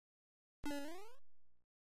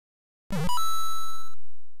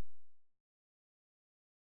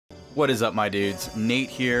What is up, my dudes? Nate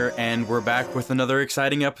here, and we're back with another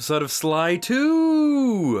exciting episode of Sly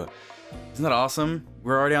 2! Isn't that awesome?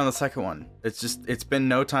 We're already on the second one. It's been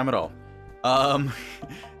no time at all.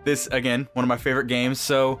 This, again, one of my favorite games,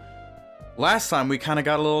 so last time we kind of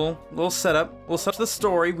got a little setup. We'll set up the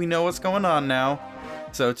story, we know what's going on now.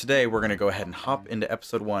 So today we're gonna go ahead and hop into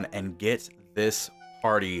episode 1 and get this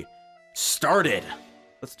party started.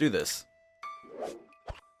 Let's do this.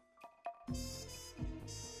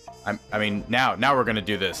 I mean, now we're gonna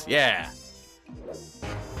do this. Yeah.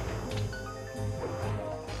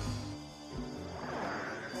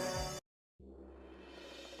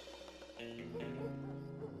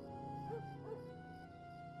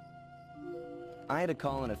 I had to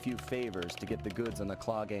call in a few favors to get the goods on the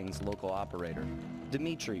Claw Gang's local operator.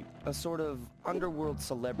 Dimitri, a sort of underworld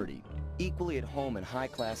celebrity, equally at home in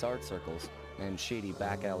high-class art circles and shady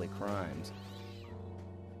back-alley crimes.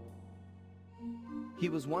 He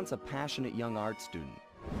was once a passionate young art student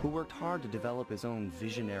who worked hard to develop his own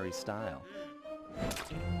visionary style.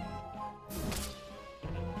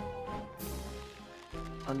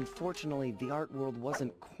 Unfortunately, the art world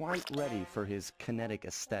wasn't quite ready for his kinetic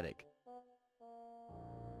aesthetic.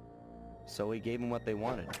 So he gave them what they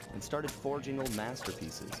wanted and started forging old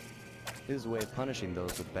masterpieces. His way of punishing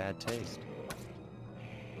those with bad taste.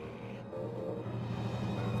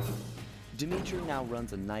 Dimitri now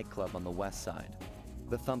runs a nightclub on the west side.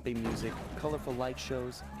 The thumping music, colorful light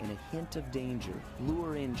shows, and a hint of danger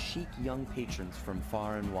lure in chic young patrons from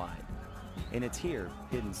far and wide. And it's here,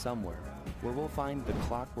 hidden somewhere, where we'll find the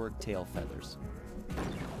Clockwork Tail Feathers.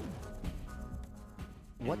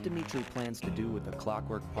 What Dimitri plans to do with the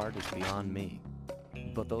Clockwork part is beyond me.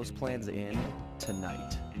 But those plans end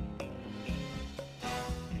tonight.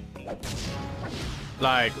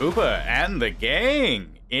 Like Oopa and the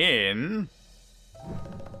gang in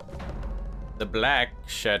the Black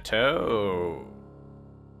Chateau.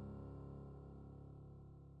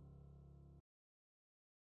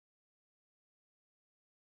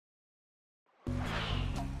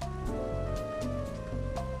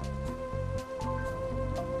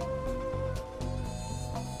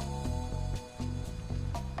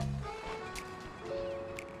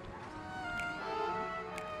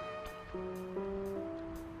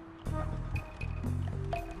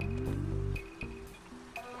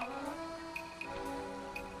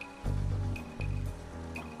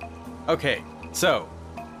 Okay, so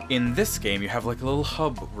in this game you have like a little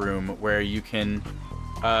hub room where you can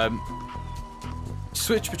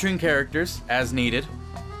switch between characters as needed,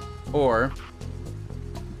 or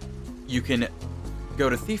you can go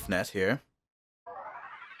to ThiefNet here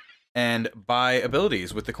and buy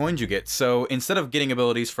abilities with the coins you get. So instead of getting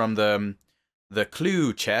abilities from the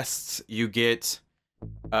clue chests, you get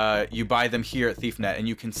you buy them here at ThiefNet, and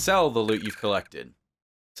you can sell the loot you've collected.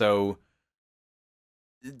 So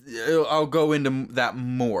I'll go into that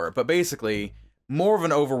more, but basically, more of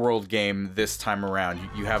an overworld game this time around.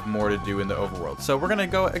 You have more to do in the overworld. So we're gonna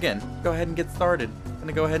go ahead and get started. I'm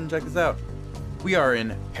gonna go ahead and check this out. We are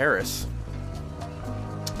in Paris,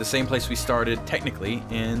 the same place we started technically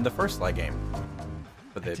in the first Sly game.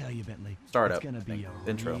 But the tell you, Bentley, startup it's gonna be a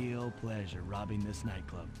intro. real pleasure robbing this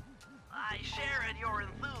nightclub. I share in your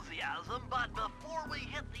enthusiasm, but before we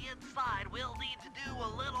hit the inside, we'll need to do a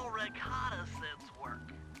little reconnaissance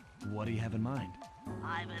work. What do you have in mind?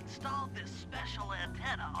 I've installed this special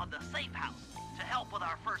antenna on the safe house to help with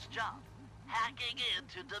our first job, hacking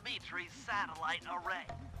into Dimitri's satellite array.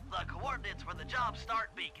 The coordinates for the job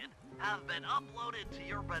start beacon have been uploaded to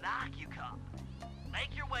your binocucom.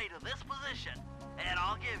 Make your way to this position, and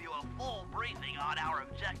I'll give you a full briefing on our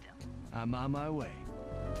objective. I'm on my way.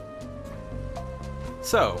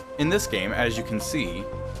 So, in this game, as you can see,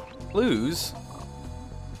 clues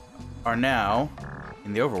are now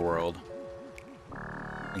in the overworld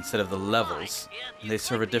instead of the levels. And they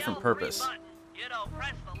serve a different purpose. You know,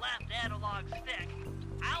 press the left analog stick.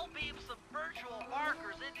 I'll beam some virtual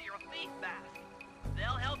markers into your thief mask.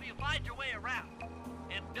 They'll help you find your way around.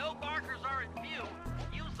 If no markers are in view,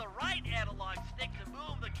 use the right analog stick to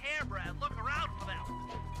move the camera and look around for them.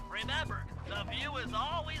 Remember, the view is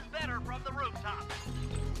always better from the rooftop.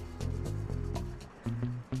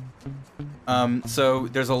 So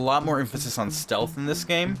there's a lot more emphasis on stealth in this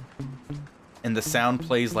game, and the sound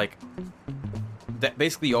plays like that.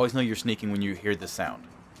 Basically, you always know you're sneaking when you hear the sound.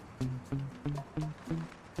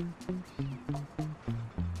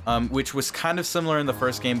 Which was kind of similar in the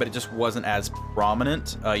first game, but it just wasn't as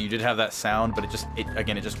prominent. You did have that sound, but it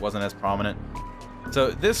just wasn't as prominent.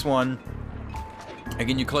 So this one,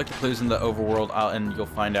 again, you collect the clues in the overworld, and you'll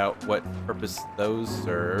find out what purpose those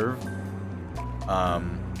serve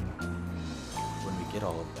when we get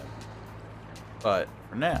all of them. But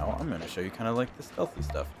for now, I'm going to show you kind of like the stealthy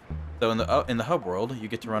stuff. So in the hub world, you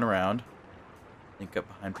get to run around, sneak up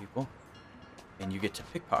behind people, and you get to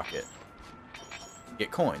pickpocket. Get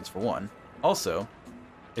coins, for one. Also,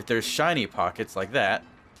 if there's shiny pockets like that,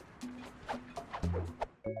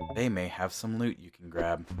 they may have some loot you can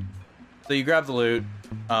grab. So you grab the loot.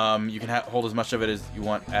 You can hold as much of it as you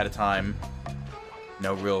want at a time.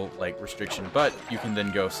 No real, like, restriction. But you can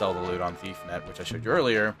then go sell the loot on ThiefNet, which I showed you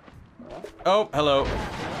earlier. Oh, hello.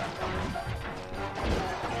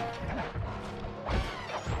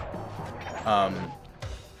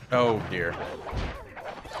 Oh dear.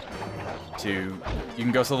 You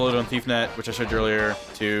can go sell the loot on ThiefNet, which I showed you earlier,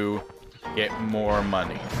 to get more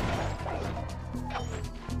money.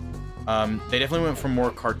 They definitely went for more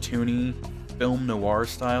cartoony, film noir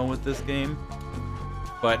style with this game.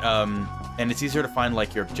 But, and it's easier to find,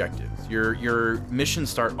 like, your objectives. Your missions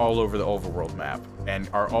start all over the overworld map, and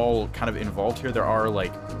are all kind of involved here. There are,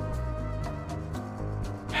 like...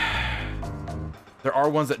 there are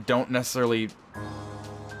ones that don't necessarily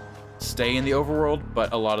stay in the overworld,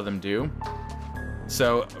 but a lot of them do.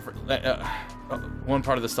 So, one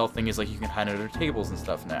part of the stealth thing is, like, you can hide under tables and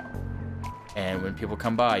stuff now. And when people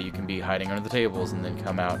come by, you can be hiding under the tables and then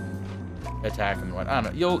come out and attack them. I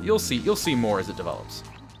don't know. You'll see more as it develops.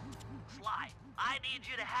 Sly, I need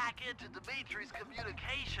you to hack into Dimitri's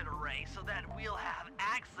communication array so that we'll have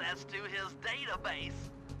access to his database.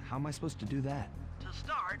 How am I supposed to do that? To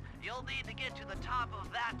start, you'll need to get to the top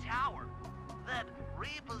of that tower. Then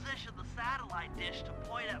reposition the satellite dish to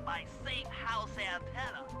point at my safe house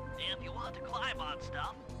antenna. If you want to climb on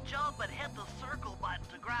stuff, jump and hit the circle button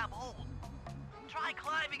to grab hold. Try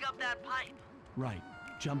climbing up that pipe. Right.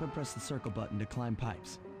 Jump and press the circle button to climb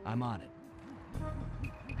pipes. I'm on it.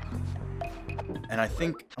 And I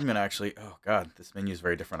think I'm gonna actually... oh god, this menu is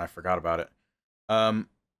very different. I forgot about it.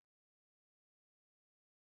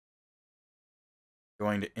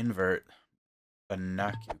 Going to invert the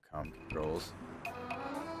Nacucom controls.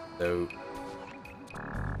 So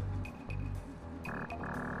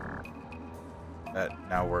that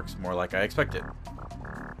now works more like I expected.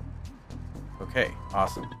 Okay,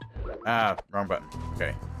 awesome. Ah, wrong button.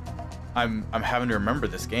 Okay. I'm having to remember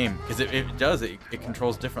this game because it does it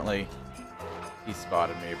controls differently. He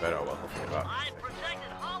spotted me, but oh well, he'll figure it out. I've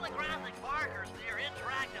projected holographic markers near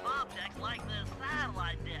interactive objects like this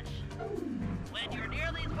satellite dish. When you're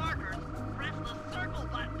near these markers, press the circle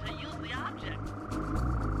button to use the object.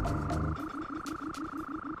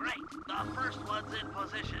 Great, the first one's in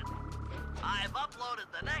position. I've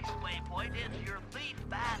uploaded the next waypoint into your thief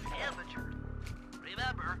bass imager.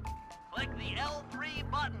 Remember, click the L3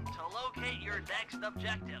 button to locate your next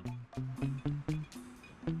objective.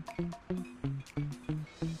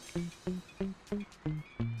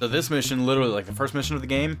 So this mission, literally, like the first mission of the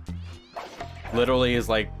game, literally is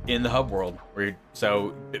like in the hub world.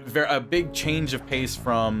 So a big change of pace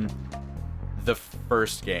from the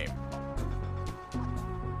first game.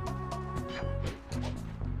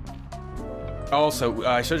 Also,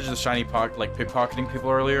 I showed you the shiny pocket, like pickpocketing people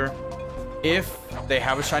earlier. If they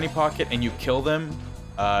have a shiny pocket and you kill them,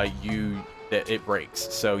 it breaks,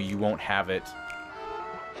 so you won't have it.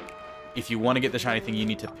 If you want to get the shiny thing, you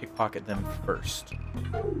need to pickpocket them first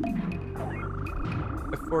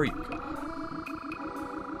before you kill them.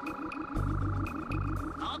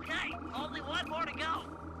 Okay, only one more to go.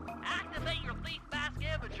 Activate your thief mask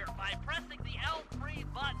imager by pressing the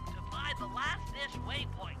L3 button to find the last dish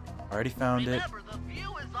waypoint. Already found it. Remember, the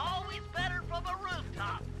view is always better from a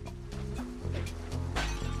rooftop.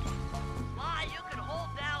 Sly, you can hold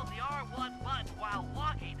down the R1 button while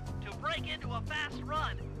walking to break into a fast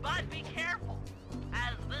run, but be careful,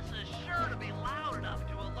 as this is sure to be loud enough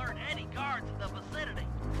to alert any guards in the vicinity.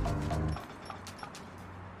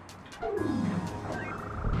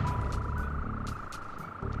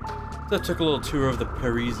 So I took a little tour of the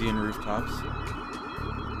Parisian rooftops.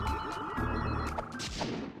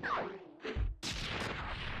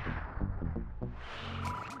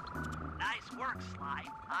 Nice work, Sly.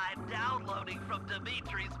 I'm downloading from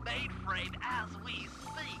Dimitri's mainframe as we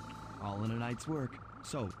speak. All in a night's work.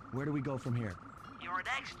 So, where do we go from here? Your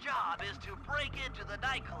next job is to break into the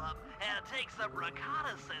nightclub and take some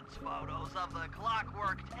reconnaissance photos of the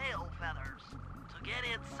clockwork tail feathers. To get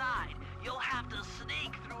inside, you'll have to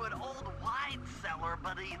sneak through an old wine cellar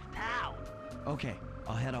beneath town. Okay,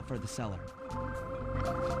 I'll head up for the cellar.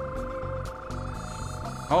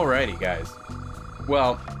 Alrighty, guys.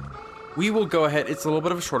 Well, we will go ahead. It's a little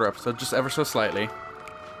bit of a shorter episode, just ever so slightly.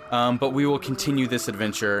 But we will continue this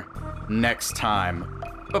adventure next time.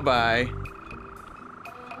 Bye-bye.